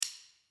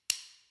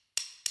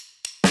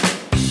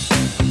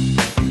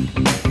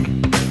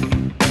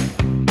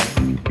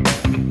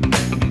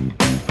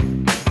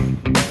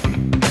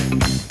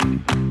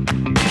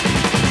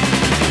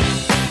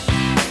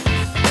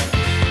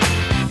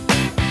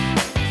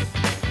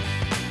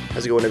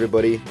How's it going,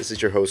 everybody? This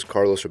is your host,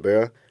 Carlos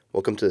Rivera.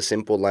 Welcome to the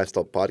Simple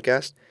Lifestyle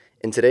Podcast.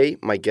 And today,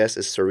 my guest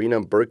is Serena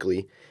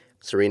Berkeley.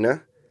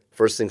 Serena,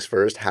 first things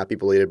first, happy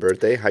belated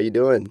birthday. How you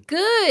doing?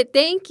 Good,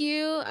 thank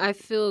you. I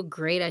feel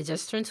great. I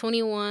just turned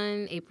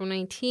 21, April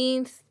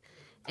 19th.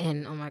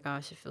 And oh my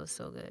gosh, it feels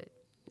so good.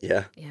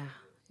 Yeah? Yeah.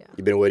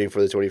 You've been waiting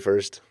for the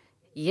 21st?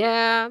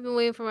 Yeah, I've been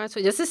waiting for my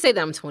just to say that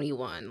I'm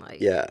 21.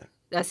 Yeah.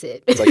 That's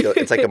it.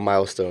 It's like a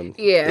milestone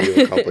Yeah. that you've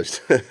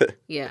accomplished.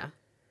 Yeah.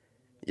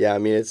 Yeah, I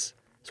mean,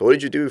 so what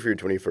did you do for your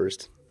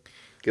 21st?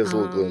 Give us a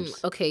little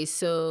glimpse. Okay,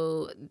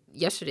 so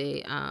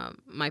yesterday,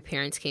 my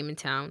parents came in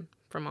town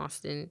from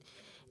Austin,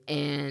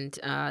 and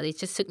they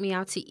just took me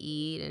out to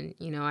eat,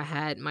 and I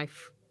had my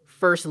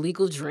first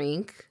legal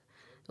drink.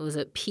 It was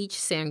a peach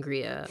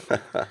sangria,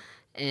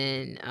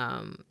 and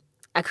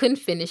I couldn't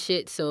finish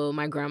it, so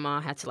my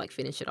grandma had to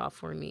finish it off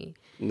for me.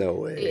 No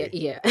way.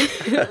 Yeah.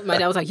 My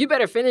dad was like, "You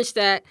better finish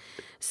that."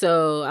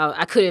 So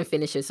I couldn't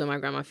finish it, so my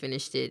grandma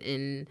finished it,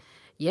 and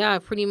yeah, I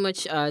pretty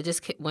much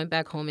just went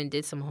back home and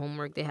did some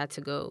homework. They had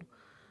to go.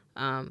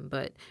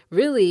 But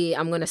really,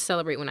 I'm going to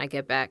celebrate when I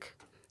get back,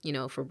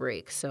 for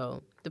break.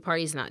 So the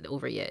party's not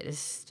over yet.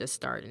 It's just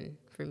starting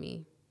for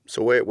me.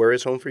 So where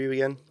is home for you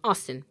again?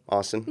 Austin.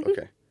 Austin?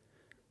 Okay.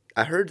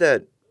 I heard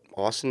that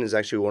Austin is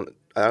actually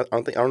I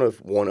don't know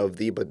if one of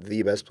but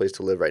the best place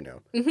to live right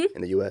now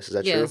in the U.S. Is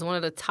that true? Yeah, it's one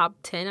of the top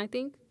 10, I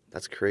think.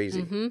 That's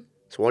crazy.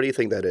 So why do you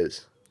think that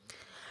is?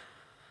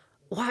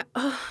 Why?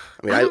 I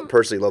mean, I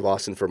personally love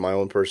Austin for my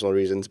own personal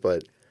reasons,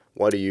 but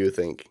why do you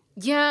think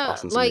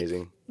Austin's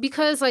amazing?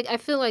 Because I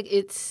feel like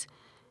it's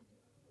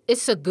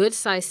a good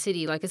sized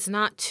city. It's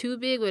not too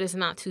big, but it's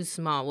not too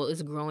small. Well,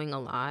 it's growing a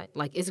lot.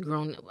 It's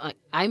grown.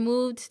 I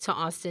moved to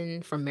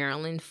Austin from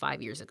Maryland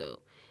 5 years ago,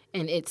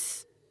 and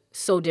it's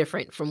so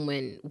different from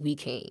when we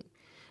came.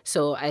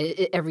 So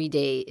every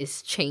day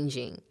is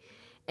changing.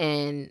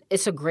 And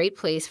it's a great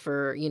place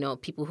for,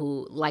 people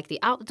who like the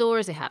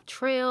outdoors. They have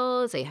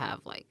trails, they have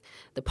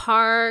the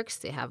parks,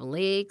 they have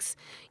lakes,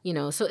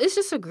 So it's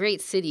just a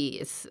great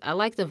city. I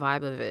like the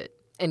vibe of it.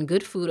 And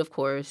good food, of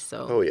course.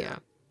 So oh, yeah.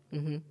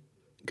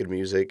 Good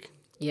music.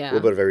 Yeah. A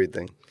little bit of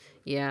everything.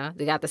 Yeah.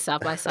 They got the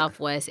South by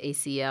Southwest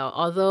ACL.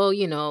 Although,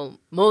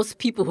 most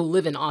people who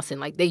live in Austin,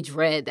 they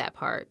dread that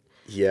part.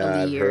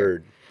 Yeah, I've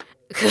heard.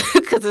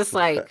 Because it's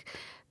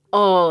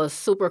it's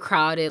super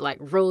crowded.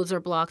 Roads are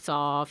blocked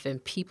off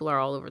and people are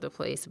all over the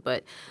place.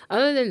 But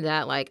other than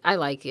that, I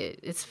like it.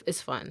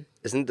 It's fun.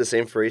 Isn't it the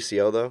same for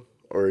ACL, though?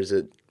 Or is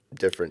it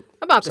different?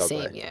 About the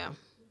same, yeah.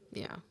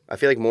 Yeah. I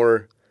feel like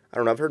more, I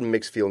don't know, I've heard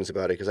mixed feelings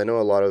about it because I know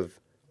a lot of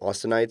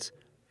Austinites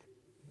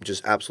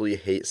just absolutely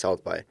hate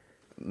South by.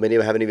 Many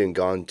haven't even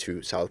gone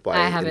to South by.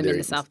 I haven't been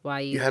to South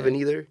by either. You haven't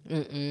either?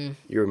 Mm-mm.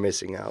 You're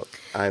missing out.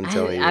 I'm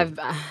telling you.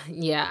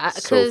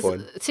 Because so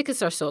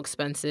tickets are so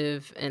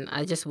expensive, and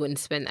I just wouldn't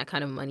spend that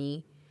kind of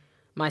money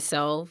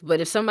myself. But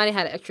if somebody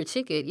had an extra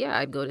ticket, yeah,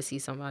 I'd go to see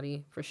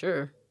somebody for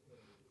sure.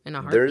 In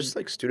a heartbeat.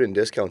 There's student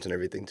discounts and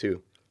everything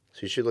too,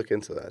 so you should look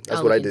into that.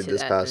 That's what I did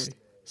this past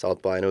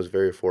South by, and it was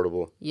very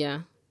affordable.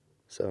 Yeah.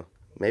 So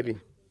maybe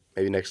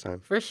next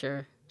time. For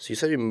sure. So you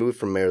said you moved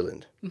from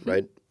Maryland,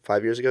 right?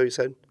 5 years ago, you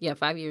said? Yeah,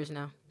 5 years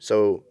now.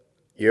 So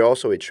you're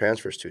also a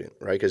transfer student,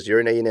 right? Because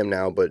you're in A&M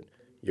now, but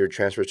you're a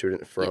transfer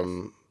student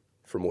from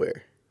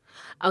where?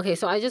 Okay,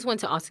 so I just went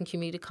to Austin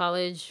Community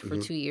College for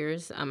 2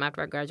 years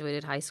after I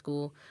graduated high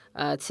school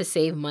to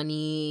save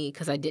money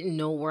because I didn't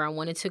know where I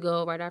wanted to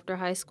go right after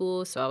high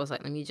school. So I was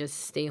like, let me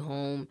just stay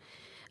home.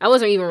 I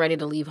wasn't even ready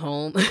to leave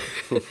home.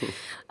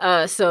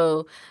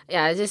 So,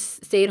 yeah, I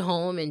just stayed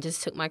home and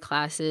just took my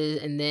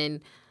classes. And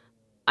then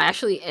I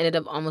actually ended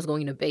up almost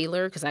going to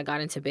Baylor because I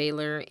got into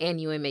Baylor and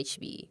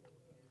UMHB.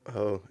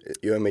 Oh,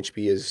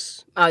 UMHB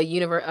is?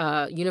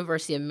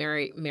 University of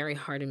Mary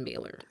Hardin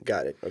Baylor.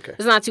 Got it, okay.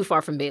 It's not too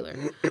far from Baylor.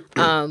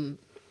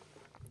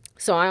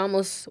 So I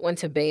almost went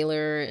to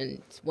Baylor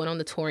and went on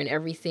the tour and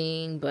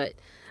everything. But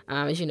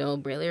as you know,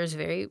 Baylor is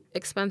very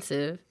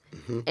expensive.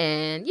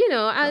 And,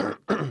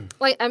 don't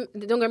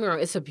get me wrong,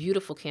 it's a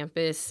beautiful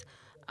campus.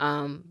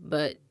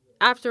 But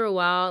after a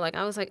while,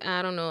 I was like,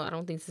 I don't know. I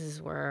don't think this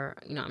is where,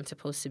 I'm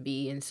supposed to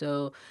be. And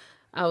so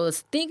I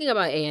was thinking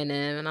about A&M,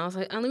 and I was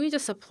like, let me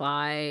just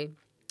apply.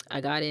 I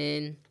got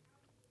in.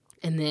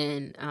 And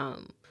then I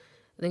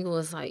think it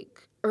was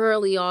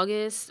early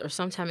August or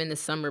sometime in the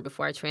summer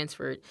before I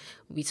transferred,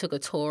 we took a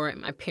tour,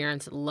 and my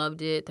parents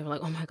loved it. They were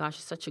like, oh, my gosh,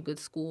 it's such a good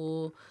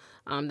school.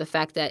 The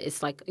fact that it's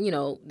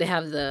they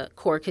have the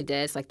Corps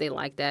Cadets, they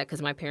like that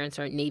because my parents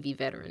are Navy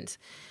veterans.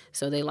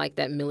 So they like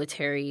that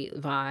military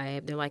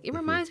vibe. They're like, it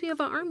reminds me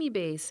of an Army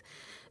base.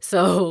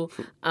 So,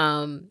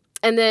 and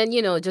then,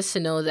 just to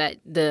know that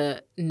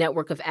the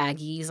network of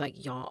Aggies,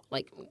 y'all,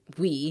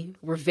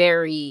 we're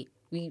very,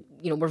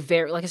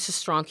 it's a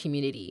strong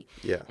community.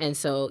 Yeah. And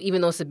so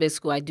even though it's a big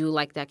school, I do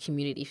like that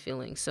community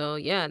feeling. So,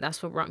 yeah,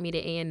 that's what brought me to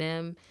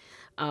A&M.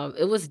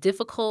 It was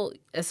difficult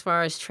as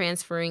far as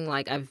transferring.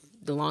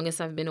 The longest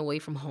I've been away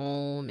from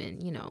home,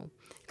 and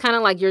kind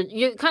of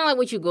you're kind of like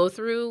what you go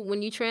through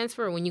when you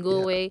transfer or when you go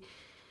away.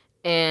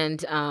 And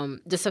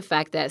just the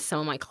fact that some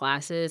of my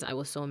classes, I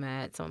was so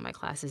mad. Some of my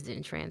classes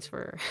didn't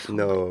transfer.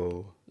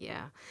 No.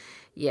 Yeah.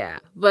 Yeah.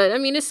 But I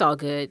mean, it's all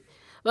good.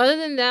 But other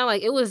than that,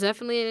 like, it was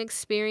definitely an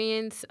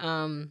experience.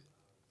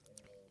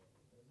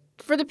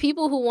 For the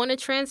people who want to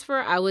transfer,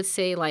 I would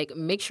say, like,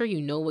 make sure you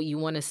know what you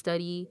want to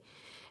study.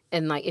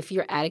 And, like, if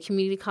you're at a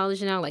community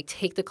college now, like,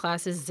 take the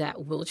classes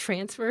that will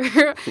transfer.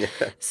 Yeah.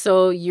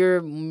 So you're,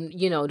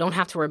 don't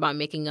have to worry about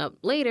making up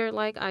later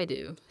like I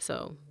do.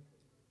 So,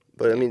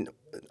 But I mean,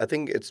 I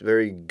think it's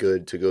very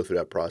good to go through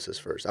that process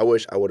first. I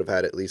wish I would have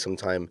had at least some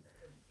time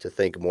to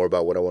think more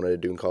about what I wanted to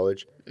do in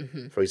college.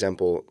 For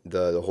example,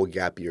 the whole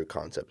gap year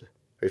concept. Are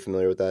you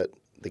familiar with that?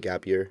 The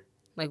gap year?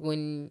 like,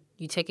 when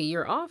you take a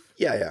year off?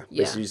 Yeah. Yeah.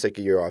 Basically, you just take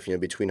a year off.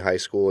 Between high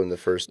school and the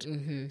first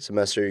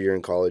semester you're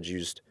in college, you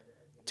just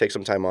take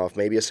some time off,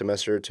 maybe a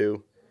semester or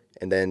two,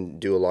 and then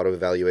do a lot of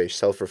evaluation,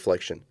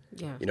 self-reflection.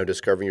 Yeah.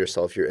 Discovering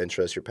yourself, your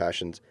interests, your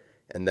passions,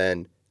 and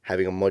then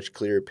having a much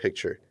clearer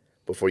picture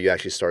before you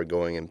actually start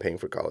going and paying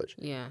for college.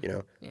 Yeah.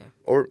 Yeah. Yeah.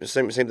 Or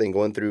same thing,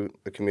 going through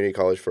a community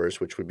college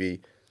first, which would be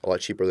a lot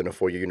cheaper than a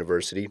 4-year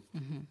university.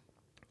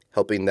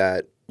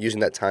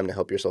 Using that time to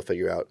help yourself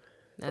figure out,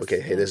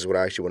 okay, hey, this is what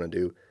I actually want to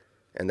do,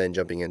 and then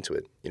jumping into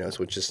it.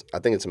 So it's just, I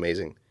think it's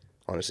amazing,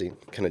 honestly.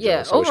 Kind of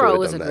Yeah, jealous. I wish I overall, it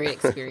would've was a done great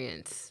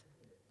experience.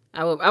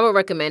 I would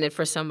recommend it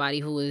for somebody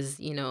who is,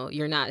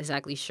 you're not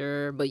exactly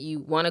sure, but you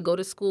want to go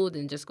to school,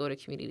 then just go to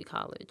community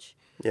college.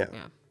 Yeah.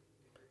 Yeah.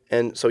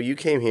 And so you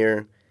came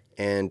here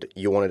and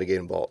you wanted to get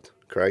involved,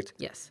 correct?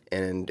 Yes.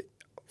 And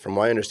from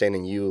my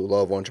understanding, you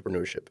love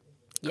entrepreneurship,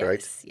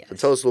 correct? Yes. So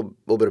tell us a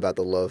little bit about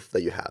the love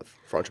that you have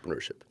for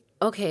entrepreneurship.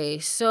 Okay,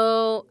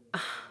 so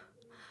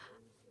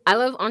I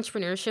love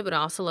entrepreneurship, but I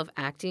also love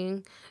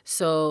acting.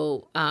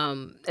 So,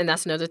 and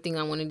that's another thing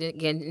I wanted to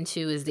get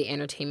into is the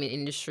entertainment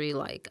industry.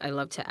 Like, I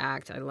love to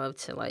act. I love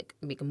to, like,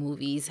 make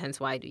movies, hence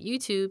why I do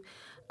YouTube.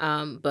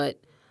 But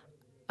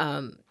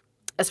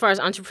as far as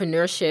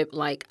entrepreneurship,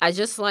 like, I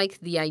just like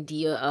the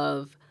idea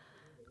of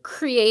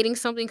creating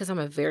something because I'm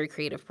a very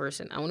creative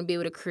person. I want to be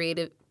able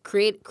to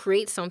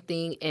create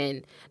something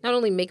and not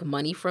only make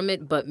money from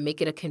it, but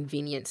make it a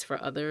convenience for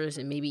others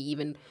and maybe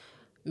even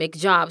make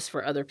jobs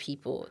for other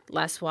people.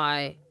 That's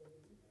why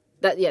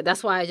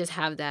I just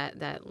have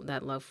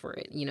that love for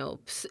it,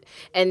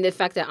 And the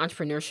fact that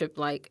entrepreneurship,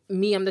 like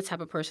me, I'm the type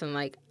of person,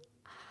 like,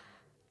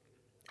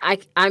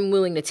 I'm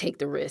willing to take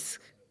the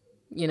risk,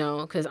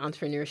 because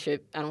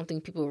entrepreneurship, I don't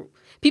think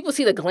people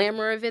see the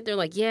glamour of it. They're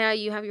like, yeah,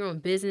 you have your own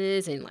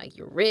business and, like,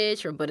 you're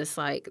rich, but it's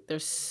like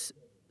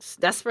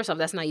that's first off,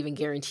 that's not even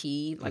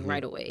guaranteed, like,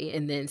 right away.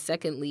 And then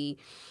secondly,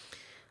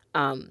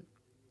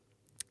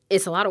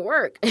 it's a lot of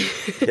work.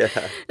 Yeah.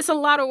 It's a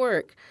lot of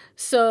work.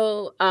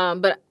 So,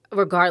 but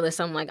regardless,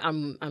 I'm like,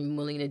 I'm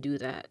willing to do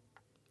that.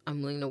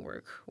 I'm willing to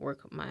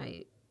work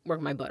my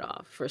butt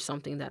off for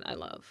something that I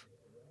love.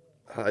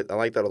 I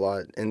like that a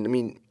lot. And I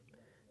mean,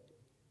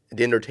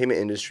 the entertainment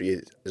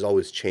industry is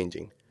always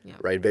changing,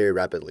 right? Very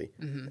rapidly.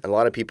 And a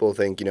lot of people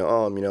think, I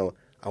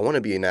want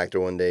to be an actor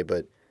one day,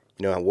 but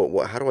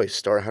how do I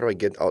start? How do I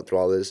get out through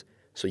all this?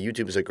 So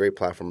YouTube is a great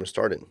platform to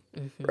start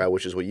in, right?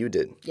 Which is what you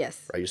did.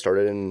 Yes. Right. You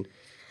started in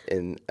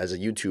as a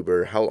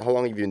YouTuber. How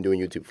long have you been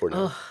doing YouTube for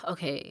now? Oh,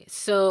 okay.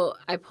 So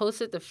I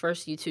posted the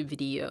first YouTube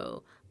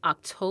video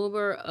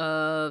October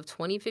of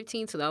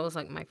 2015. So that was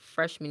like my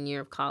freshman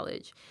year of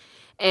college.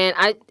 And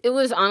it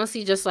was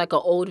honestly just like an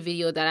old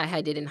video that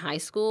I did in high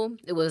school.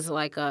 It was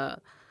like for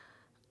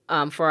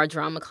our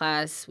drama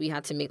class, we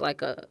had to make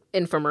like a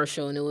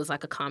infomercial, and it was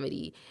like a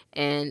comedy.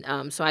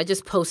 And so I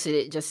just posted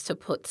it just to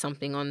put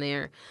something on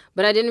there.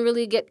 But I didn't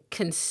really get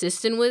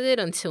consistent with it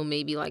until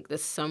maybe like the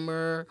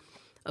summer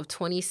of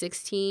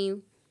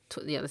 2016.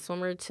 The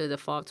summer to the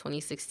fall of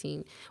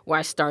 2016, where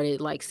I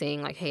started like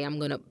saying like, hey, I'm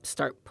going to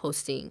start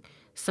posting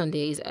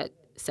Sundays at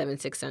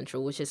 7/6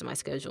 Central, which is my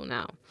schedule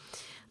now.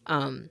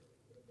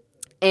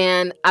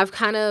 And I've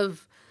kind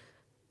of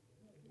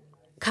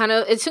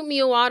it took me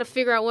a while to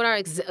figure out what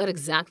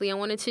exactly I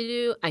wanted to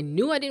do. I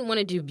knew I didn't want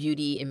to do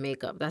beauty and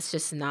makeup.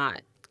 That's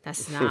not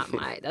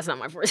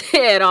my forte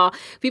at all.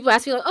 People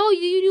ask me like, "Oh,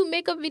 you do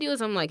makeup videos?"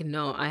 I'm like,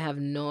 "No, I have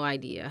no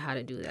idea how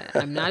to do that.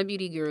 I'm not a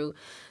beauty guru."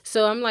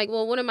 So I'm like,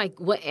 "Well, what am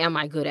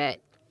I good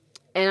at?"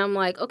 And I'm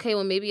like, "Okay,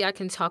 well, maybe I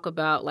can talk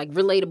about like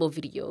relatable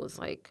videos,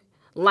 like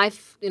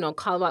life,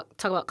 talk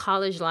about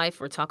college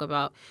life, or talk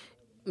about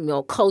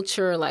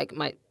culture, like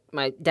my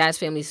dad's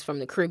family's from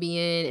the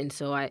Caribbean, and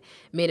so I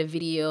made a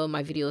video.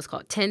 My video is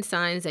called 10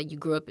 Signs That You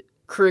Grew Up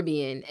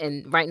Caribbean,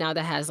 and right now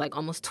that has like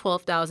almost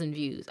 12,000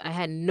 views. I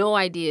had no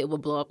idea it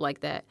would blow up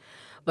like that.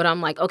 But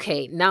I'm like,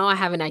 okay, now I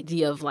have an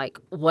idea of like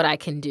what I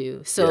can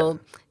do.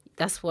 So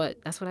that's what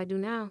I do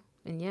now.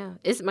 And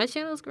my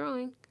channel is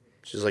growing.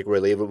 It's just like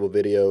relatable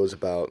videos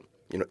about,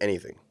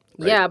 anything.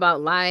 Right? Yeah,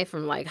 about life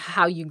and like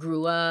how you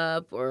grew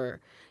up,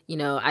 or,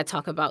 I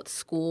talk about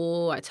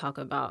school, I talk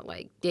about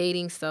like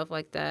dating, stuff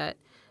like that.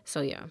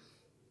 So, yeah.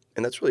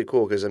 And that's really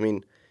cool because, I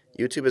mean,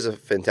 YouTube is a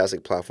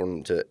fantastic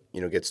platform to,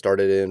 get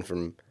started in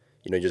from,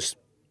 just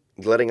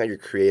letting out your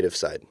creative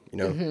side.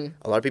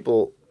 A lot of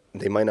people,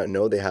 they might not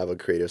know they have a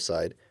creative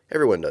side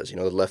everyone does. You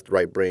know, the left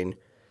right brain.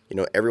 You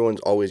know,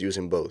 everyone's always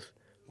using both.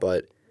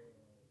 But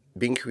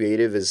being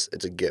creative it's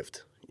a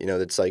gift. You know,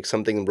 it's like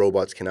something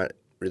robots cannot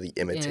really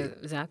imitate.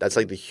 Yeah, exactly. That's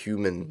like the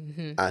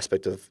human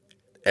aspect of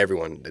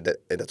everyone.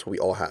 That's what we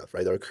all have,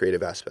 right? Our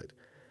creative aspect.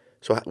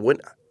 So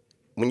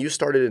when you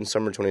started in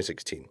summer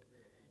 2016,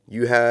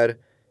 you had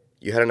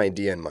an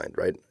idea in mind,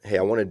 right? Hey,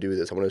 I want to do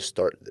this. I want to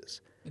start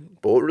this.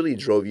 But what really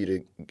drove you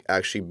to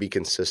actually be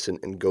consistent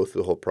and go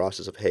through the whole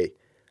process of, hey,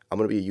 I'm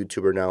going to be a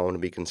YouTuber now. I want to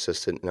be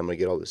consistent and I'm going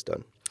to get all this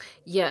done.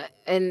 Yeah,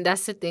 and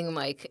that's the thing.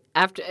 Like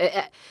after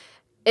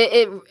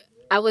it,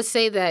 I would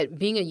say that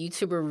being a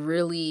YouTuber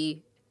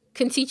really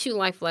can teach you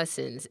life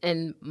lessons.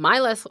 And my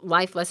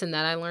life lesson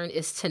that I learned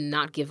is to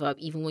not give up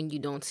even when you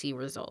don't see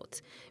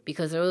results.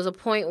 Because there was a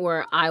point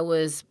where I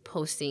was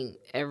posting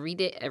every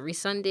day, every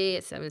Sunday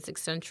at 7,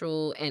 6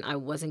 Central, and I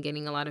wasn't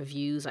getting a lot of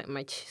views. Like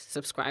my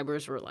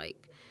subscribers were like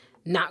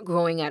not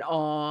growing at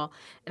all.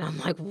 And I'm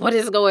like, what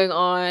is going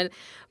on?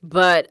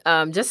 But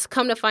just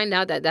come to find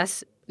out that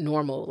that's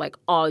normal. Like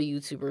all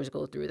YouTubers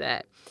go through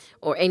that,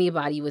 or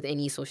anybody with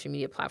any social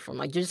media platform.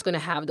 Like you're just going to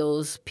have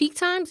those peak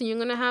times and you're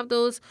going to have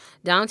those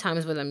down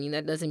times. But I mean,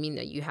 that doesn't mean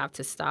that you have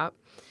to stop.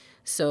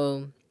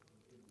 So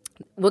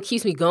what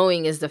keeps me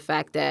going is the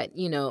fact that,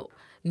 you know,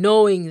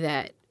 knowing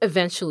that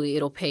eventually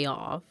it'll pay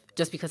off.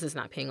 Just because it's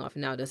not paying off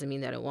now doesn't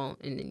mean that it won't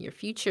in the near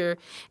future.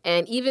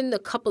 And even the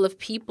couple of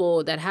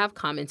people that have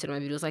commented on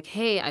my videos like,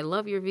 hey, I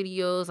love your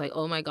videos. Like,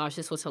 oh my gosh,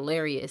 this was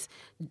hilarious.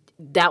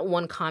 That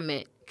one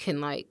comment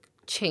can like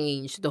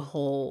change the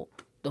whole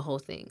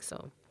thing.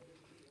 So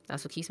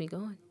that's what keeps me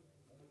going.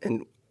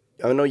 And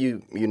I know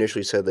you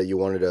initially said that you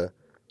wanted to,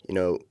 you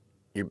know,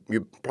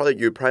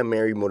 your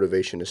primary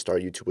motivation to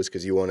start YouTube was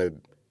because you want to,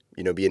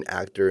 you know, be an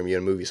actor and be in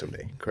a movie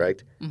someday,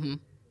 correct? Mm-hmm.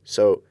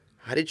 So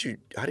how did you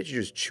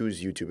just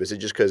choose YouTube? Is it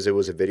just because it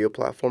was a video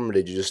platform, or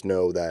did you just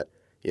know that,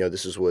 you know,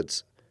 this is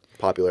what's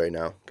popular right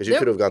now? Because you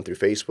could have gone through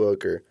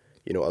Facebook or,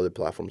 you know, other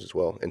platforms as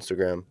well,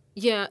 Instagram.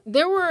 Yeah,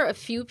 there were a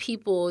few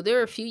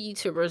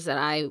YouTubers that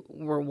I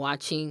were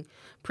watching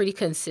pretty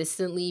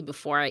consistently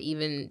before I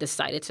even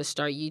decided to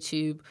start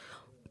YouTube.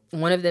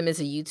 One of them is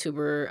a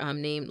YouTuber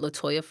named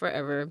Latoya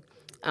Forever.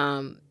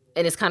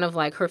 And it's kind of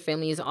like her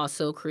family is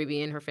also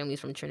Caribbean. Her family's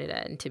from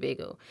Trinidad and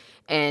Tobago.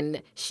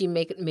 And she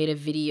made a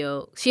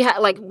video. She had,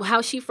 like,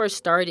 how she first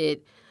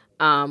started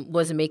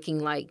was making,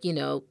 like, you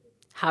know,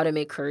 how to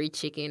make curry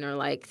chicken or,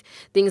 like,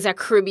 things that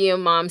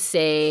Caribbean moms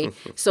say.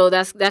 So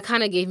that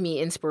kind of gave me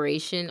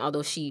inspiration,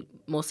 although she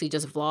mostly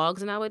just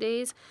vlogs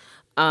nowadays.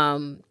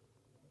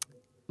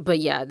 But,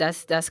 yeah,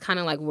 that's kind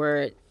of, like,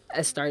 where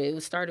it started.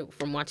 It started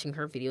from watching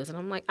her videos. And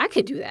I'm like, I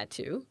could do that,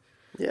 too.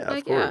 Yeah, like,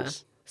 of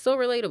course. Yeah, so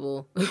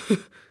relatable.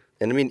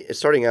 And I mean,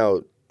 starting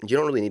out, you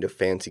don't really need a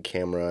fancy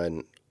camera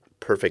and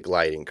perfect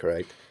lighting,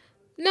 correct?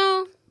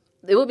 No,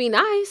 it would be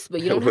nice,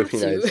 but you don't have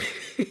to.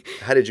 Nice.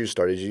 How did you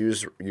start? Did you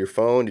use your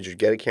phone? Did you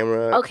get a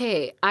camera?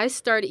 Okay, I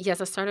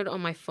started on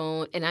my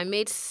phone, and I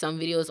made some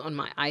videos on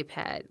my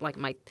iPad,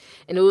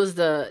 and it was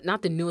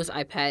not the newest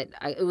iPad.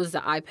 It was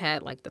the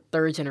iPad, like the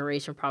 3rd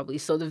generation probably.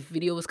 So the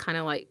video was kind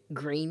of like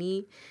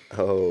grainy.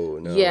 Oh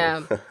no.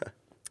 Yeah,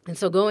 and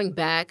so going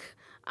back.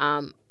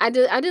 I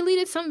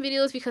deleted some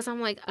videos because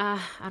I'm like, I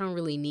don't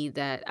really need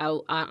that. I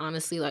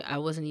honestly, like, I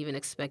wasn't even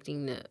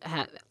expecting to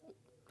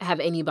have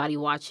anybody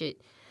watch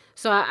it.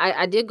 So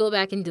I did go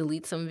back and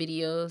delete some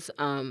videos.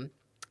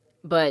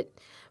 But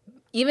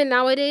even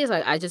nowadays,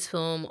 like, I just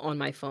film on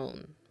my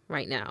phone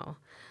right now.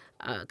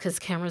 'Cause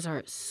cameras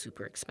are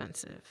super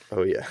expensive.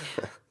 Oh yeah.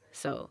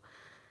 So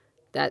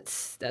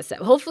that's that.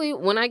 Hopefully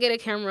when I get a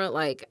camera,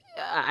 like,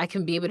 I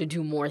can be able to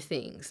do more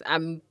things.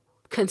 I'm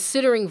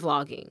considering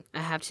vlogging.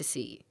 I have to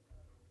see.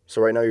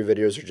 So right now your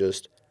videos are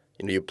just,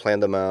 you know, you plan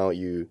them out,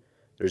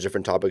 there's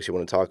different topics you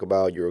want to talk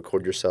about, you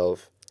record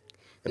yourself,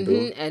 and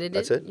boom, edit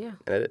that's it? Yeah.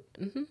 And edit?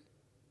 Mm-hmm.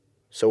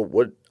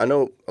 So I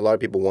know a lot of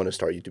people want to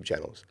start YouTube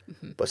channels,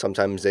 but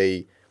sometimes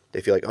they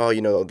feel like, oh,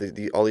 you know,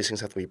 all these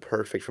things have to be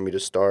perfect for me to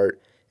start,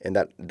 and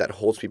that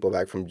holds people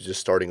back from just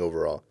starting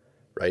overall,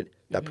 right?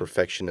 That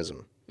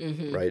perfectionism,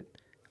 right?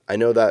 I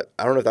don't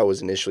know if that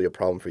was initially a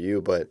problem for you,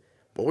 but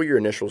what were your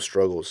initial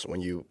struggles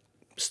when you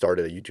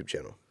started a YouTube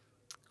channel?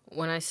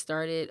 When I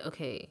started,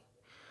 okay.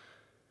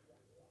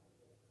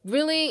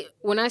 Really,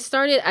 when I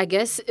started, I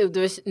guess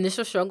the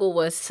initial struggle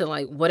was to,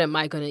 like, what am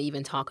I going to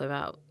even talk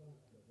about?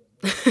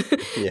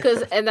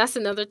 And that's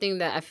another thing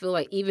that I feel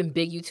like even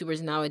big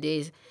YouTubers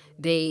nowadays,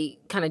 they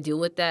kind of deal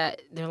with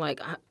that. They're like,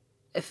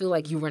 I feel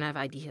like you run out of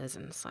ideas,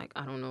 and it's like,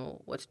 I don't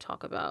know what to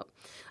talk about.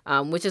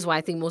 Which is why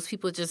I think most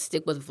people just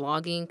stick with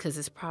vlogging, because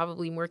it's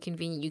probably more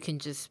convenient. You can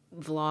just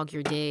vlog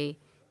your day.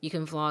 You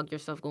can vlog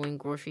yourself going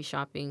grocery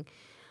shopping.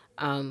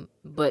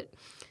 But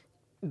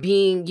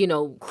being, you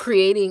know,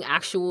 creating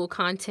actual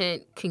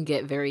content can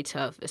get very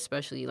tough,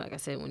 especially, like I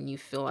said, when you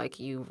feel like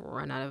you've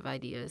run out of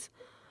ideas.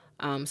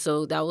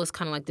 So that was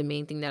kind of like the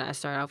main thing that I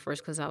started out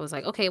first, because I was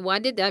like, okay, well, I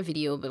did that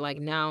video, but, like,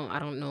 now I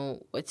don't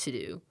know what to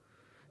do.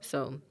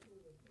 So,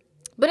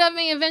 but I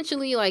mean,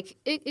 eventually, like,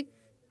 it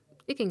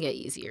can get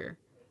easier.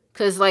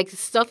 Because, like,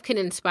 stuff can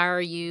inspire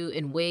you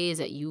in ways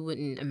that you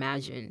wouldn't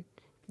imagine,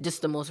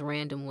 just the most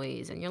random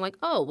ways. And you're like,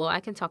 oh, well, I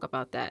can talk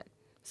about that.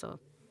 So,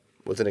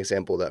 What's an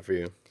example of that for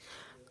you?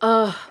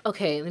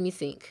 okay, let me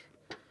think.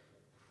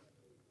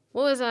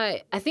 What was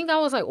I? I think I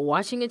was, like,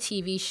 watching a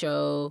TV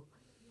show,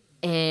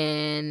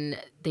 and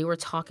they were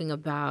talking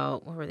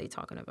about, what were they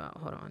talking about?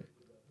 Hold on.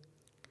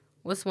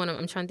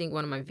 I'm trying to think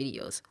one of my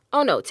videos.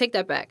 Oh, no, take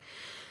that back.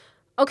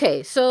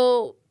 Okay,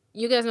 so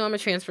you guys know I'm a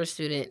transfer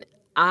student.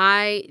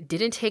 I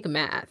didn't take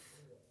math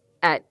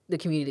at the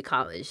community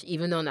college,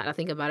 even though now that I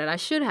think about it, I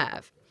should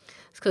have.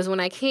 Because when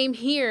I came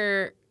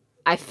here,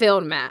 I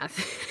failed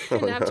math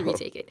and I have to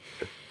retake it.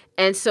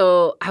 And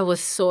so I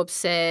was so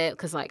upset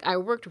because, like, I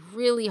worked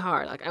really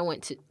hard. Like, I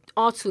went to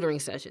all tutoring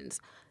sessions,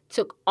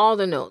 took all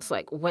the notes,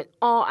 like, went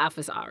all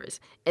office hours,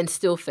 and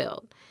still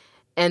failed.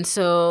 And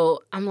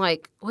so I'm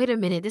like, wait a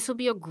minute, this will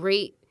be a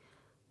great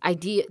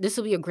idea. This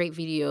will be a great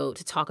video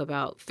to talk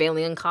about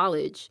failing in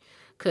college.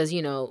 Because,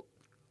 you know,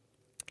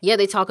 yeah,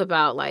 they talk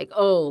about, like,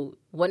 oh,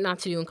 what not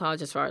to do in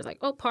college as far as, like,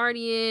 oh,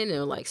 partying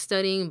or, like,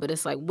 studying. But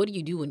it's like, what do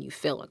you do when you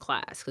fail a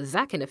class? Because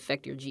that can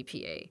affect your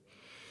GPA.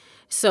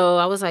 So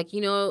I was like, you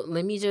know,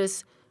 let me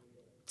just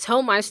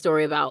tell my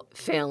story about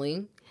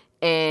failing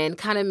and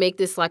kind of make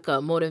this like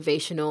a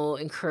motivational,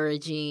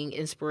 encouraging,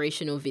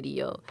 inspirational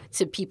video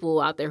to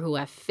people out there who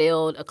have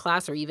failed a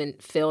class or even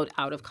failed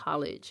out of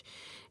college.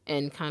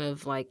 And kind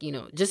of like, you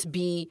know, just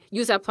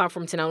use that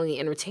platform to not only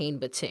entertain,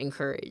 but to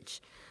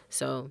encourage.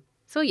 So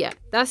yeah,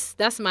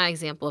 that's my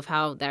example of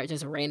how that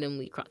just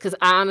randomly, because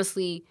I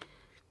honestly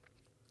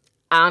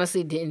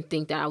didn't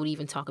think that I would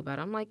even talk about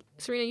it. I'm like,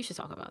 Serena, you should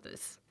talk about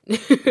this.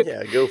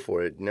 Yeah, go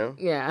for it, you know?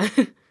 Yeah.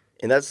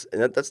 And that's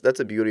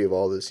the beauty of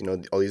all this, you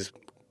know, all these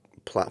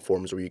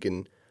platforms where you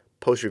can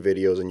post your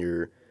videos and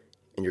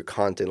your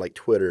content, like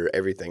Twitter,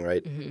 everything,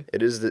 right?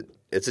 Mm-hmm.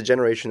 It's a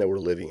generation that we're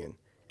living in.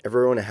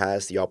 Everyone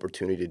has the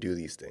opportunity to do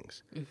these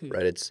things,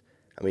 right?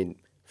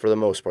 For the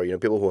most part, you know,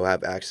 people who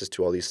have access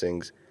to all these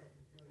things,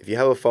 if you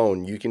have a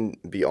phone, you can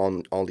be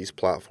on all these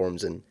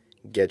platforms and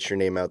get your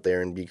name out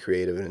there and be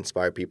creative and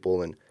inspire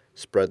people and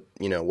spread,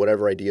 you know,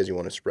 whatever ideas you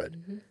want to spread.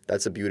 Mm-hmm.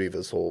 That's the beauty of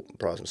this whole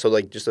process. So,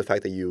 like, just the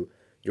fact that you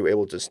were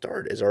able to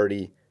start is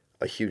already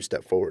a huge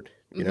step forward,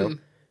 you know?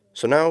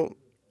 So now,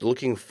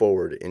 looking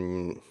forward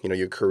in, you know,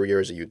 your career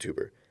as a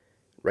YouTuber,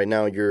 right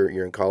now you're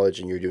in college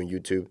and you're doing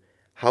YouTube.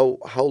 How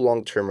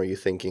long term are you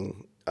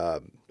thinking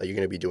that you're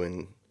going to be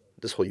doing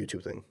this whole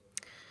YouTube thing?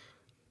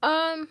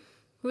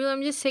 Really,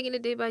 I'm just taking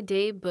it day by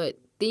day, but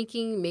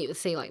thinking,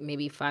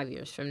 maybe 5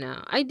 years from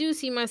now, I do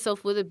see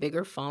myself with a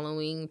bigger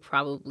following,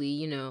 probably,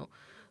 you know,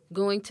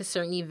 going to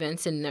certain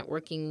events and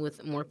networking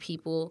with more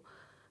people.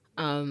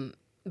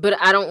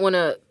 But I don't want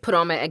to put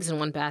all my eggs in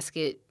one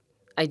basket.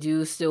 I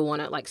do still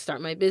want to, like,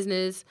 start my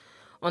business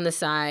on the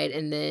side.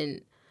 And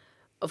then,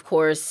 of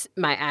course,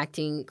 my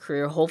acting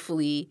career,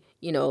 hopefully,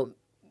 you know,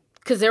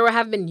 because there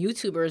have been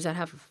YouTubers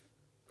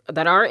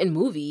that are in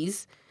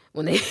movies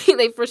when they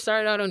first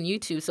started out on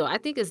YouTube. So I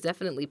think it's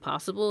definitely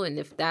possible. And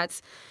if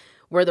that's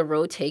where the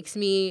road takes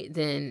me,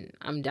 then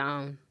I'm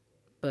down.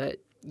 But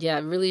yeah,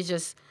 really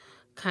just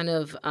kind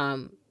of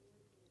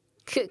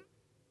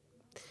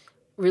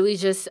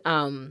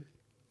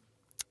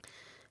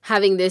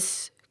having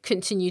this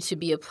continue to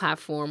be a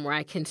platform where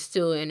I can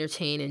still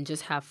entertain and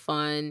just have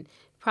fun,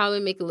 probably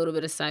make a little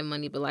bit of side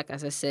money. But like,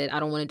 as I said, I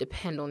don't want to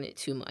depend on it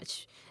too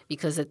much,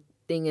 because the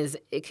thing is,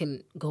 it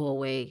can go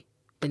away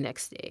the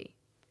next day.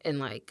 And,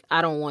 like,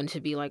 I don't want to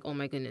be like, oh,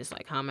 my goodness,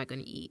 like, how am I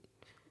going to eat?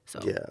 So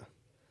yeah.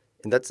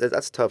 And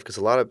that's tough, because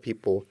a lot of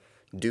people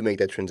do make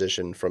that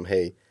transition from,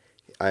 hey,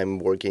 I'm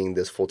working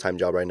this full-time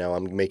job right now.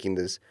 I'm making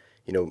this,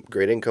 you know,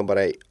 great income, but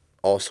I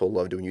also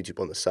love doing YouTube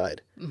on the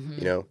side. Mm-hmm.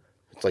 You know,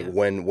 it's like,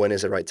 when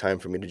is the right time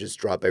for me to just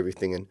drop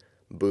everything and,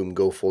 boom,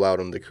 go full out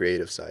on the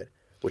creative side,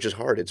 which is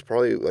hard. It's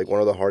probably, like,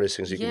 one of the hardest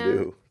things you can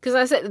do. Because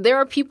I said there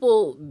are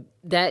people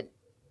that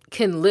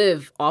can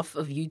live off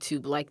of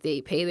YouTube. Like, they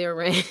pay their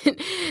rent,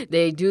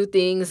 they do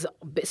things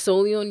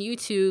solely on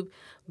YouTube.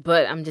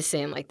 But I'm just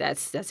saying, like,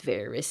 that's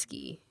very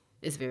risky.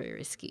 It's very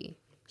risky.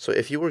 So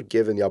if you were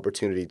given the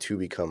opportunity to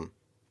become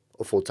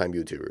a full-time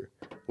YouTuber,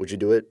 would you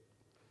do it?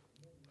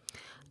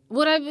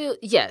 Would I be?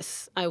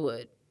 Yes, I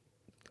would.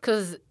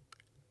 Because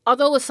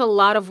although it's a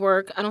lot of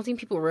work, I don't think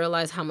people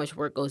realize how much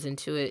work goes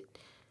into it.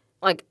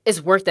 Like,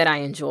 it's work that I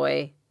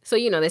enjoy. So,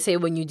 you know, they say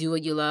when you do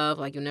what you love,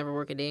 like, you'll never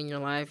work a day in your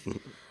life.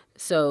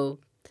 So,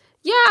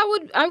 yeah,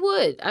 I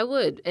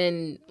would.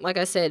 And like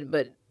I said,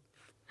 but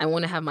I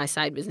want to have my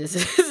side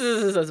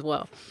businesses as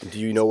well. Do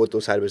you know what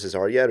those side businesses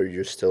are yet, or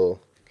you're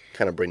still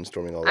kind of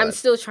brainstorming all that? I'm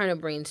still trying to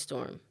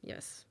brainstorm,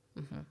 yes.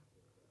 Mm-hmm.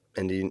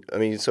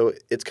 And so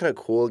it's kind of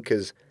cool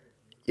because,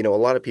 you know, a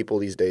lot of people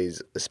these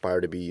days aspire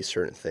to be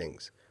certain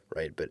things,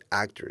 right? But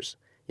actors,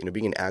 you know,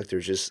 being an actor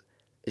it just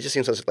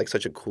seems like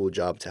such a cool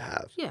job to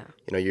have. Yeah.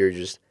 You know,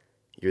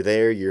 you're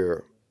there,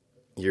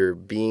 you're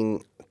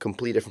being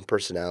complete different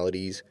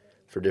personalities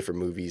for different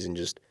movies, and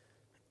just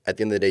at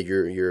the end of the day,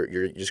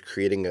 you're just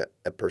creating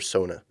a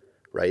persona,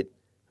 right?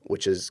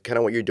 Which is kind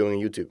of what you're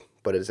doing on YouTube,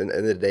 but at the end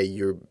of the day,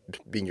 you're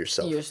being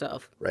yourself.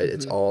 Yourself. Right?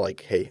 It's all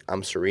like, hey,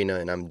 I'm Serena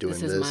and I'm doing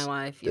This is my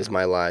life. This is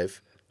my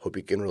life. Hope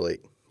you can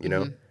relate, you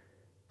know?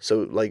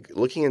 So, like,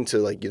 looking into,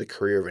 like, the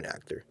career of an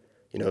actor,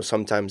 you know,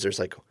 sometimes there's,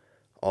 like,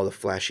 all the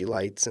flashy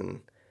lights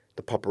and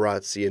the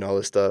paparazzi and all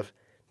this stuff.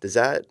 Does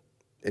that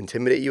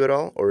intimidate you at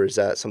all, or is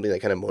that something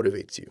that kind of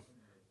motivates you?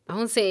 I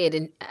wouldn't say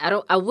it.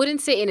 I wouldn't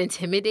say it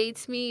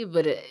intimidates me,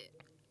 but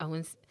I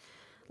wouldn't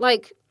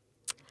like.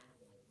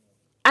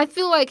 I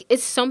feel like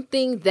it's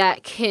something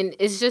that can.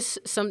 It's just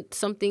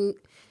something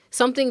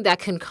that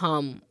can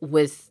come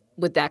with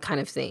that kind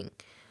of thing.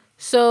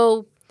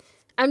 So,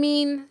 I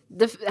mean,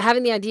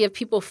 having the idea of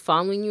people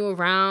following you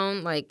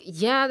around, like,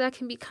 yeah, that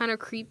can be kind of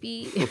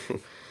creepy.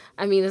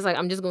 I mean, it's like,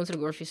 I'm just going to the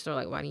grocery store,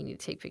 like, why do you need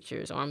to take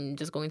pictures? Or I'm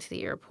just going to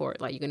the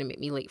airport, like, you're going to make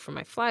me late for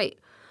my flight.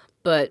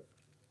 But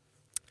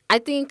I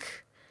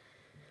think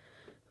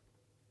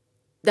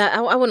that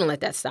I wouldn't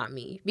let that stop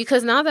me.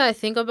 Because now that I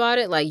think about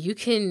it, like, you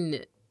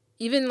can,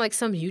 even, like,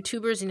 some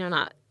YouTubers, you know,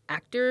 not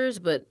actors,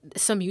 but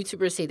some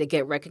YouTubers say they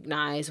get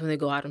recognized when they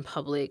go out in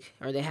public,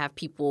 or they have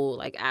people,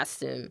 like, ask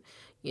them,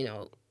 you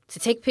know, to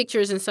take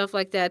pictures and stuff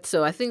like that.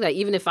 So I think that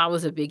even if I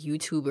was a big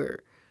YouTuber,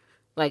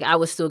 like, I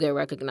would still get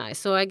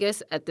recognized. So I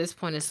guess at this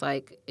point, it's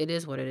like, it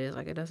is what it is.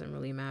 Like, it doesn't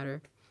really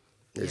matter.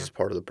 It's just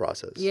part of the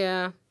process.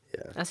 Yeah.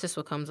 Yeah. That's just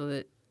what comes with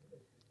it.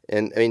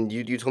 And, I mean,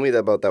 you told me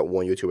about that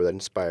one YouTuber that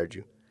inspired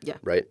you. Yeah.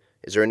 Right?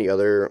 Is there any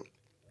other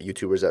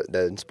YouTubers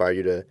that inspired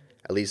you to,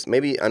 at least,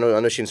 maybe, I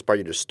know she inspired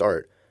you to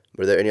start,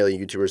 but are there any other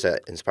YouTubers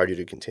that inspired you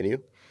to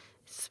continue?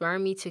 Inspire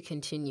me to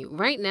continue.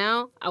 Right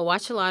now, I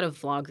watch a lot of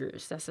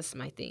vloggers. That's just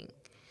my thing.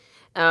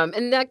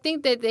 And I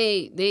think that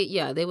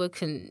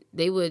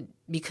they would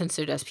be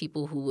considered as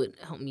people who would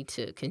help me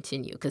to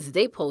continue, because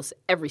they post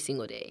every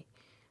single day,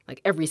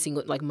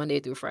 like Monday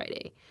through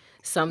Friday,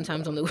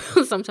 sometimes on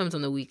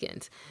the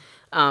weekends,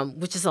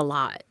 which is a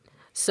lot.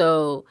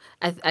 So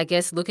I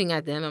guess looking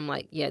at them, I'm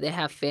like, yeah, they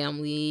have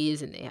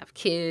families and they have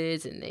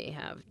kids and they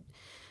have,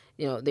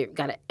 you know, they've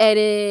got to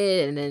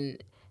edit, and then,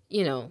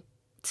 you know,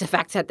 it's the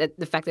fact that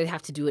they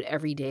have to do it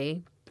every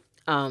day.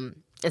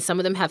 And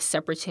some of them have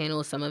separate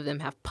channels. Some of them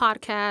have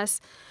podcasts,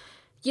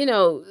 you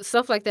know,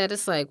 stuff like that.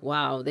 It's like,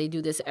 wow, they do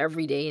this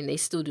every day and they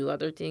still do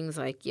other things.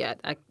 Like, yeah,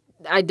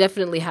 I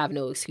definitely have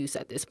no excuse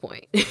at this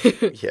point.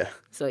 Yeah.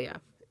 So, yeah.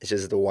 It's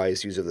just the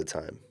wise use of the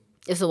time.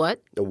 It's a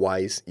what? The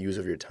wise use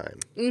of your time.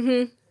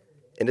 Mm-hmm.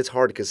 And it's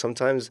hard because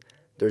sometimes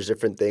there's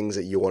different things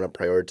that you want to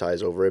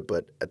prioritize over it,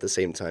 but at the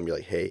same time, you're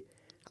like, hey,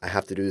 I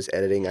have to do this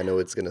editing. I know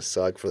it's going to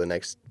suck for the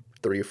next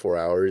 3 or 4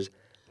 hours,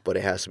 but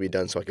it has to be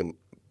done so I can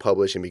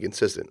publish and be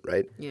consistent,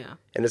 right? Yeah.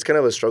 And it's kind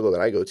of a struggle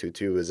that I go to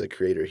too as a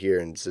creator here,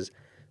 and it's just,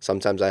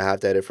 sometimes I have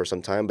to edit for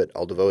some time, but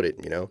I'll devote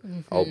it, you know?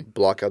 Mm-hmm. I'll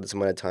block out this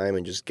amount of time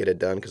and just get it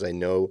done because I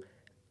know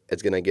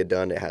it's going to get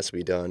done, it has to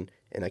be done,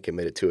 and I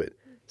committed to it.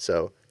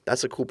 So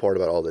that's the cool part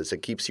about all this.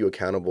 It keeps you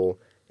accountable,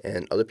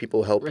 and other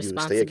people help you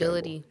stay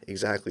accountable.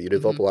 Exactly. You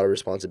develop a lot of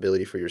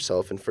responsibility for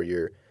yourself and for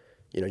your,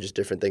 you know, just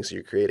different things that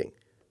you're creating,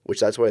 which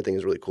that's what I think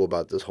is really cool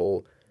about this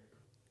whole,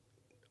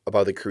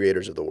 about the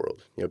creators of the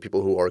world. You know,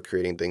 people who are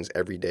creating things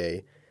every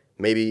day,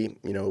 maybe,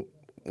 you know,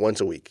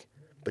 once a week,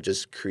 but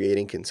just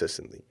creating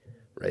consistently,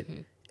 right?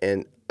 Mm-hmm.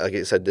 And like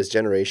I said, this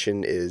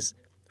generation is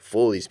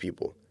full of these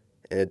people,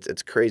 and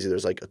it's crazy.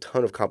 There's like a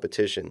ton of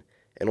competition,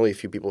 and only a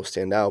few people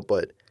stand out,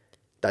 but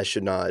that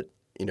should not,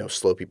 you know,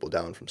 slow people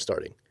down from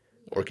starting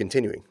or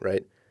continuing,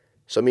 right?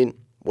 So, I mean,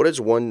 what is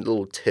one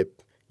little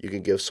tip you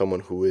can give someone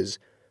who is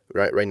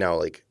right now,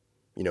 like,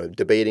 you know,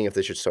 debating if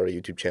they should start a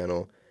YouTube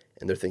channel,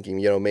 and they're thinking,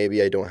 you know,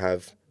 maybe I don't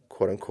have,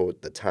 quote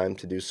unquote, the time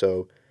to do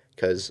so?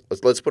 Because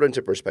let's put it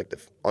into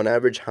perspective. On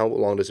average, how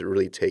long does it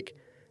really take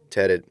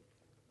to edit?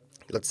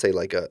 Let's say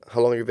like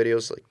how long are your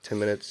videos? Like 10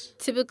 minutes?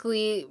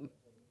 Typically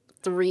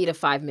 3 to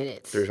 5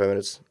 minutes. 3 to 5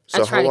 minutes?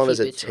 So how long does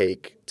it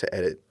take to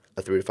edit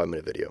a 3 to 5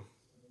 minute video?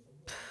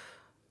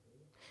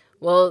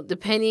 Well,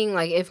 depending,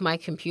 like, if my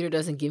computer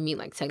doesn't give me,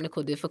 like,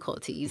 technical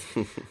difficulties,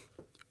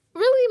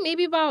 really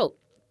maybe about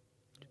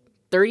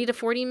 30 to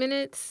 40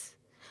 minutes.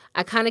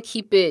 I kind of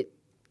keep it,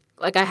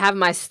 like, I have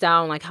my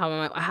style, like, how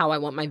I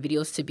want my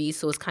videos to be,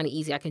 so it's kind of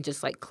easy. I can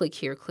just, like, click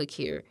here,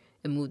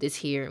 and move this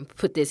here, and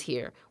put this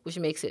here, which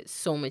makes it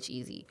so much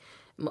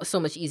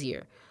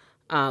easier.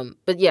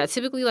 But, yeah,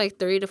 typically, like,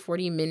 30 to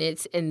 40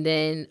 minutes, and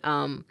then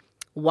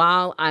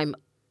while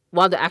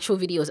the actual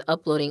video is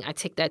uploading, I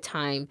take that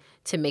time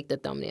to make the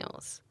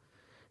thumbnails.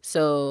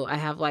 So I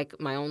have, like,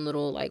 my own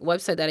little, like,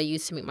 website that I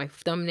use to make my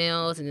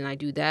thumbnails, and then I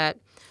do that.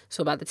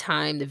 So by the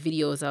time the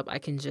video is up, I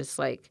can just,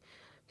 like,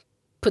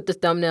 put the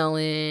thumbnail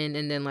in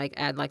and then, like,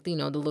 add, like, you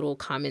know, the little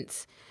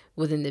comments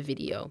within the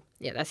video.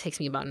 Yeah, that takes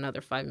me about another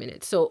 5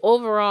 minutes. So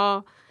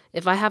overall,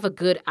 if I have a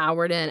good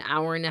hour to an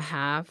hour and a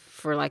half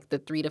for, like, the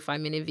 3 to 5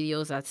 minute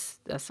videos,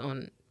 that's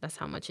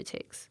how much it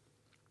takes.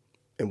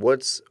 And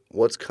what's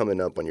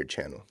coming up on your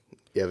channel?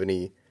 You have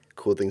any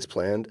cool things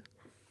planned?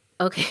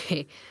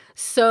 Okay,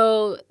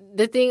 so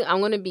the thing, I'm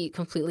going to be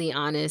completely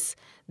honest.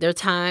 There are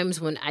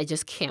times when I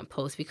just can't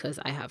post because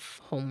I have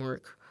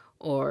homework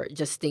or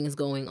just things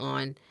going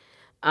on.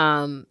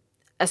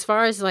 as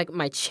far as like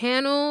my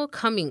channel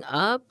coming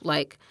up,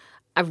 like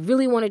I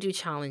really want to do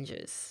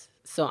challenges.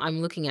 So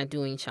I'm looking at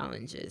doing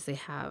challenges. They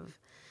have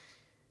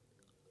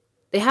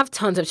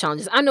tons of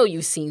challenges. I know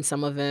you've seen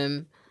some of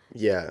them.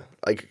 Yeah,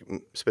 like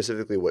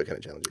specifically what kind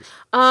of challenges?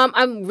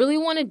 I really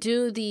want to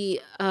do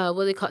the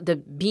what they call it, the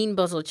bean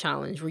puzzle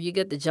challenge, where you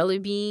get the jelly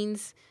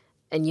beans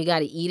and you got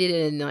to eat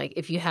it, and like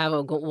if you have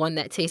one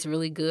that tastes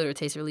really good or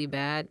tastes really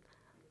bad,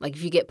 like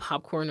if you get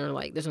popcorn or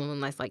like there's one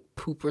nice like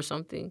poop or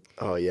something.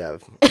 Oh yeah,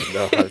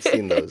 no, I've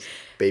seen those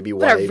baby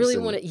But I wipes. really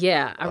want to.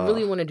 Yeah, I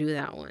really want to do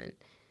that one.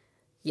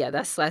 Yeah,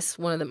 that's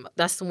one of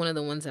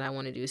the ones that I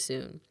want to do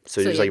soon.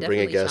 So you just like bring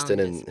a definitely guest in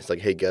challenges. and it's like,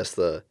 hey, guess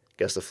the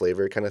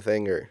flavor kind of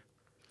thing, or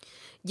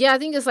Yeah, I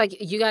think it's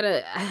like you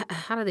gotta.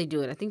 How do they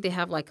do it? I think they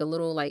have like a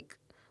little like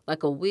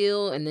a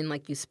wheel, and then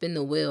like you spin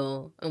the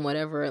wheel, and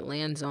whatever it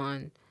lands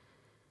on,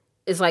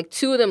 it's like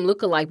two of them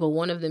look alike, but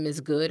one of them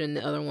is good, and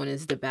the other one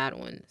is the bad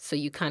one. So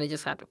you kind of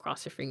just have to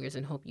cross your fingers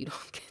and hope you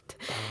don't get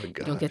oh you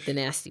don't get the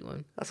gosh, nasty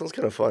one. that sounds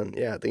kind of fun.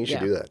 Yeah, I think you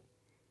should Yeah. do that.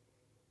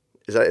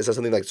 Is that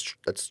something like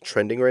that's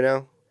trending right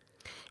now?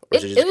 Or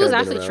has It just was kinda been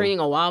actually around? training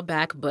a while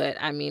back, but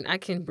I mean I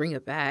can bring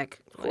it back.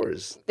 Of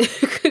course.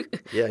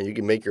 Like, Yeah, you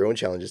can make your own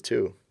challenges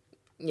too.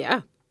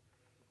 yeah.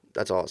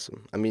 That's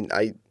awesome. I mean,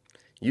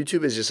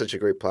 YouTube is just such a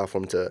great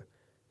platform to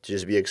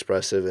just be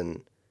expressive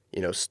and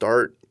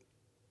start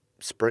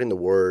spreading the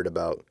word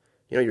about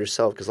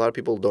yourself, because a lot of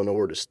people don't know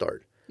where to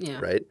start, Yeah.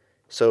 right?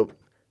 So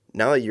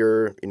now that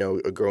you're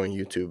a growing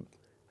YouTube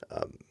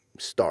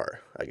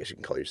star, I guess you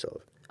can call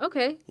yourself.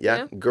 Okay.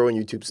 Yeah, growing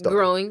YouTube star.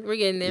 Growing. We're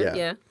getting there. Yeah.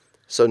 Yeah.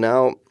 So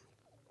now,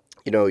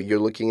 you're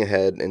looking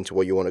ahead into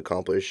what you want to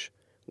accomplish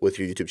with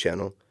your YouTube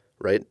channel,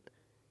 right?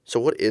 So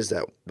what is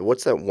that?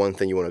 What's that one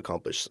thing you want to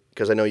accomplish?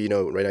 Because I know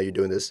right now you're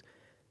doing this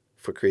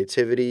for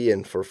creativity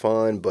and for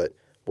fun, but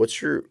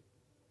what's your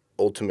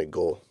ultimate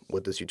goal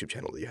with this YouTube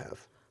channel that you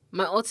have?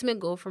 My ultimate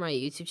goal for my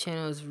YouTube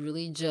channel is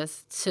really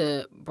just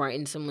to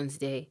brighten someone's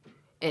day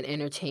and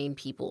entertain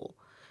people.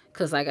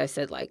 Because, like I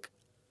said, like,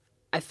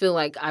 I feel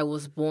like I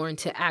was born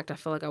to act. I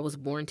feel like I was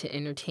born to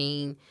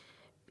entertain,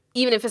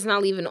 even if it's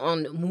not even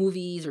on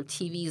movies or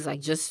TVs, like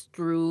just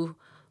through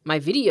my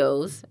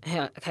videos.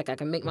 Heck, I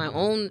can make my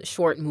own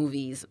short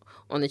movies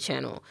on the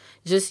channel.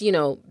 Just,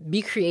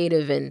 be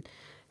creative and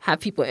have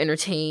people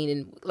entertain.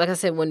 And like I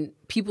said, when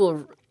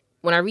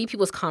I read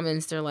people's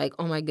comments, they're like,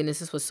 oh my goodness,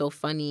 this was so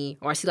funny.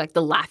 Or I see like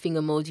the laughing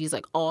emojis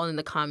like all in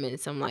the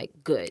comments. I'm like,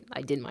 good,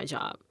 I did my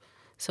job.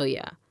 So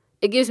yeah,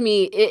 it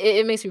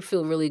makes me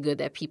feel really good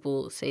that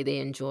people say they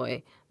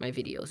enjoy my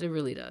videos. It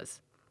really does.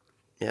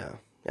 Yeah,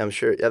 I'm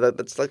sure. Yeah,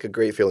 that's like a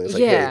great feeling. It's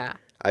like, Yeah. hey,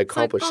 I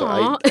accomplished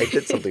something. aw. I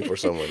did something for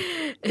someone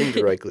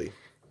indirectly.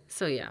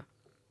 So yeah.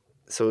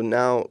 So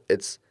now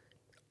it's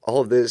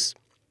all of this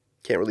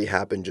can't really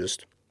happen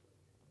just,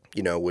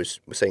 with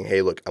saying,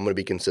 hey, look, I'm going to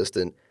be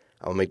consistent.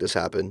 I'm going to make this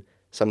happen.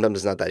 Sometimes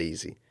it's not that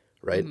easy,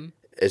 right?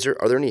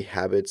 Are there any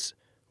habits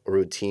or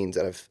routines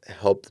that have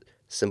helped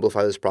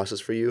simplify this process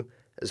for you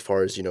as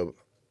far as,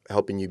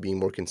 helping you be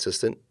more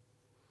consistent?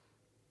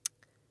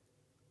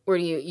 Or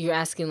you're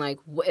asking like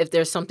if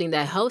there's something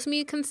that helps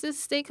me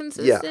stay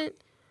consistent?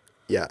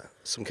 Yeah,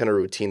 some kind of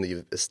routine that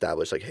you've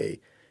established, like, hey,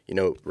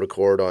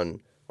 record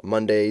on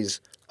Mondays,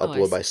 I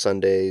upload by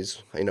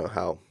Sundays,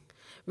 how?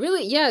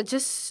 Really? Yeah,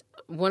 just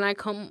when I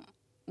come,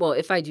 well,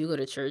 if I do go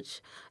to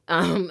church,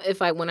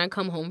 when I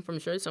come home from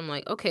church, I'm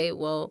like, okay,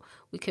 well,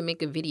 we can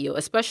make a video.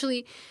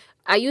 Especially,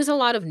 I use a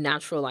lot of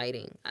natural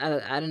lighting.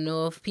 I don't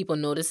know if people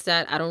notice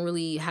that. I don't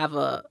really have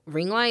a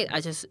ring light.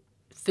 I just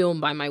film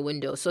by my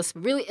window. So it's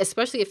really,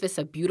 especially if it's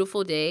a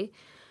beautiful day,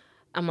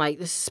 I'm like,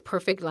 this is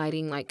perfect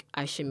lighting. Like,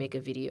 I should make a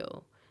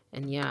video.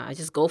 And yeah, I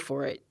just go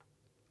for it.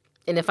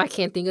 And if I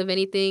can't think of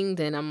anything,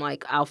 then I'm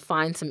like, I'll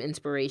find some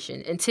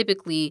inspiration. And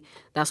typically,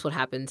 that's what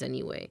happens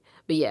anyway.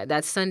 But yeah,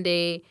 that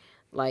Sunday,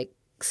 like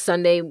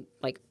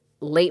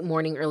late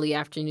morning, early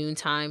afternoon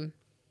time.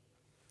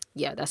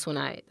 Yeah, that's when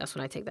I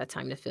take that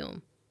time to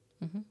film.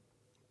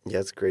 Yeah,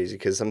 it's crazy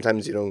because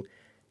sometimes,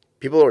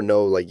 people don't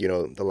know, like,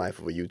 the life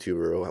of a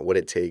YouTuber or what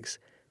it takes.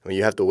 I mean,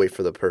 you have to wait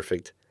for the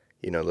perfect,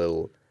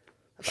 little,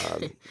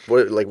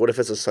 what if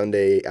it's a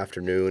Sunday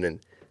afternoon and,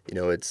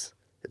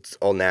 it's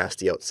all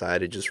nasty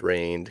outside. It just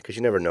rained because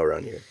you never know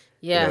around here.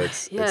 Yeah,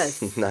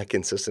 it's not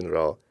consistent at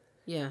all.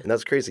 Yeah. And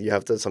that's crazy. You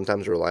have to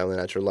sometimes rely on the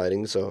natural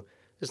lighting, so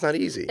it's not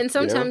easy. And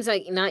sometimes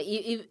like not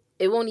it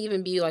won't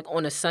even be like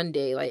on a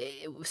Sunday. Like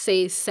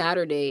say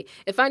Saturday.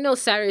 If I know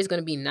Saturday is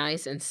going to be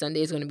nice and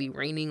Sunday is going to be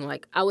raining,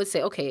 like I would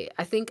say, okay,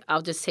 I think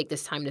I'll just take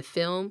this time to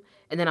film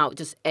and then I'll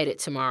just edit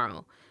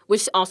tomorrow,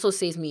 which also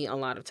saves me a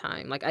lot of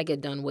time. Like I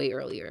get done way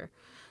earlier.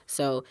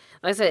 So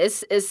like I said,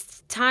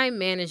 it's time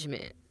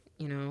management,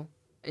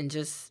 and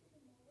just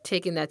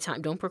taking that time.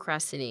 Don't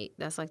procrastinate.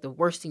 That's like the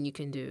worst thing you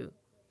can do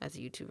as a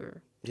YouTuber.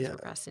 Yeah.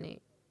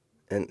 Procrastinate.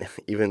 And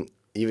even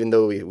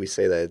though we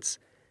say that,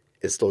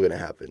 it's still gonna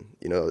happen.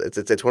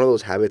 It's one of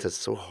those habits that's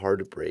so hard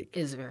to break.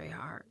 It's very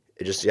hard.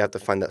 You have to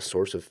find that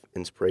source of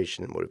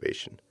inspiration and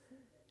motivation.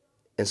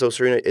 And so,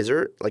 Serena, is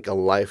there like a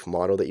life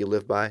motto that you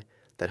live by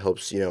that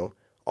helps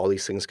all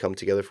these things come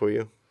together for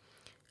you?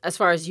 As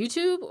far as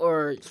YouTube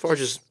or As far as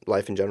just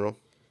life in general.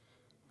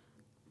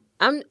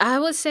 I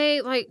would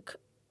say like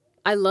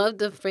I love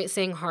the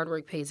saying hard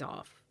work pays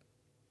off.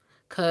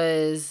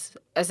 Cause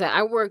as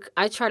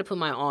I try to put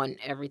my all in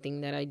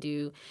everything that I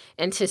do,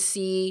 and to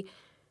see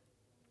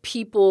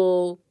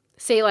people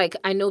say like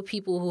I know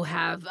people who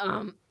have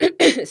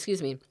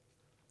excuse me,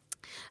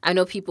 I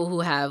know people who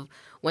have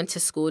went to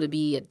school to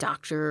be a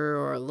doctor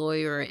or a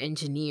lawyer or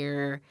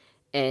engineer,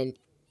 and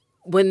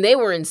when they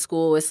were in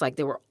school, it's like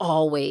they were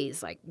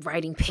always like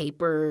writing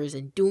papers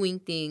and doing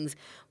things.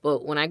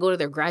 But when I go to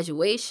their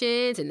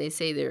graduations and they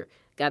say they're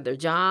got their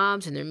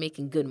jobs and they're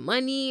making good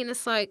money, and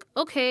it's like,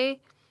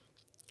 okay,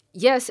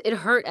 yes, it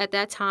hurt at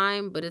that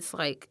time, but it's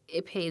like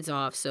it pays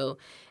off. So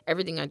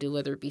everything I do,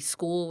 whether it be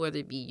school, whether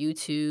it be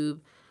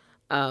YouTube,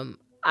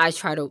 I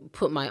try to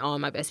put my all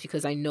my best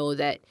because I know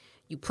that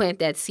you plant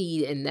that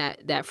seed and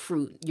that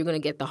fruit, you're gonna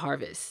get the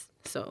harvest.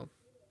 So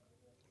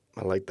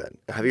I like that.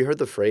 Have you heard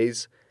the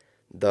phrase,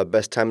 the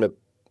best time to,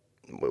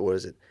 what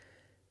is it?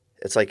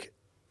 It's like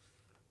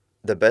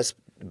the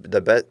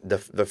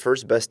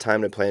first best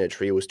time to plant a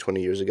tree was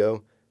 20 years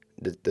ago.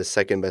 The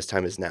second best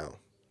time is now.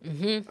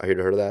 mm-hmm. Have you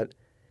heard of that?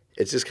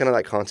 It's just kind of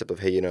that concept of,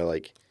 hey,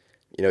 like,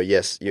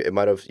 yes,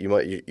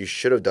 you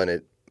should have done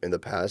it in the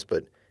past,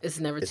 but It's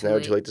never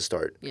too late to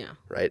start. Yeah.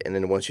 Right? And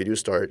then once you do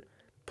start,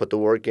 put the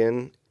work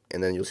in,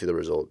 and then you'll see the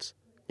results,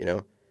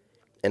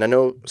 And I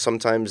know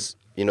sometimes,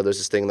 there's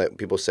this thing that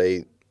people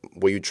say,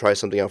 where you try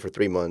something out for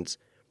 3 months,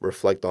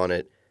 reflect on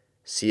it,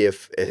 see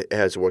if it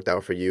has worked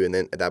out for you, and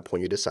then at that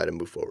point you decide to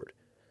move forward,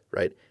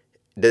 right?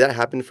 Did that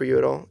happen for you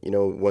at all?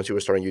 Once you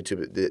were starting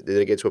YouTube, did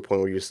it get to a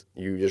point where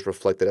you just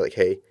reflected like,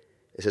 hey,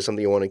 is this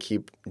something you want to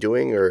keep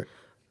doing, or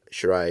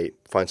should I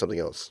find something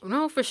else?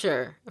 No, for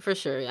sure. For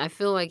sure. I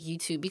feel like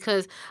YouTube,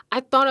 because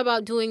I thought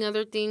about doing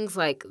other things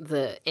like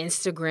the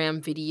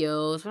Instagram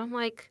videos, but I'm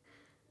like,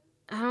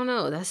 I don't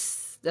know.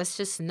 That's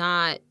just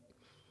not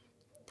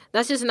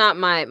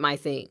my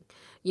thing.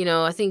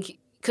 I think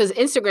because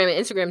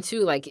Instagram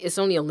too, like it's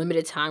only a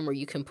limited time where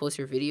you can post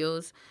your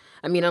videos.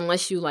 I mean,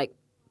 unless you like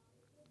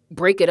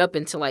break it up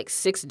into like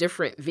 6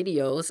 different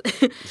videos.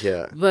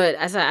 Yeah. But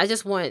I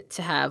just want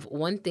to have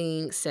one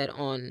thing set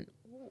on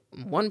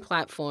one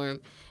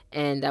platform,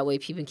 and that way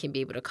people can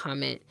be able to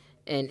comment,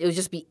 and it would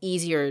just be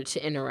easier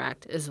to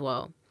interact as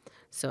well.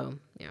 So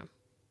yeah.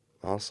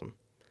 Awesome.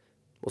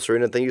 Well,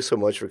 Serena, thank you so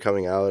much for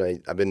coming out.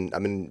 I've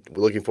been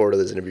looking forward to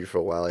this interview for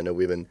a while. I know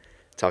we've been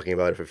talking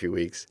about it for a few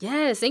weeks.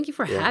 Yes, thank you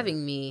for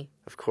having me.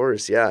 Of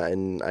course, yeah,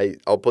 and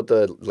I'll put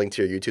the link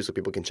to your YouTube so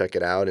people can check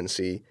it out and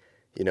see,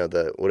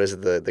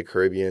 the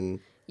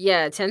Caribbean.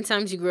 Yeah, 10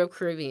 Times You Grew Up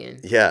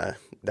Caribbean. Yeah,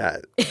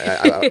 that.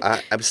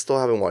 I still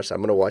haven't watched that.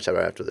 I'm gonna watch that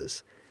right after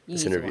this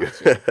interview.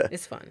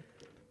 It's fun.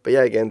 But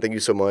yeah, again, thank you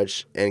so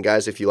much. And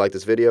guys, if you like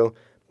this video,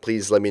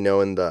 please let me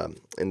know in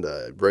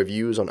the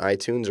reviews on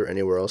iTunes or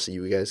anywhere else that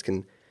you guys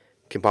can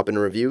pop in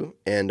a review.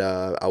 And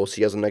I will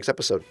see you guys in the next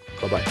episode.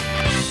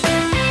 Bye-bye.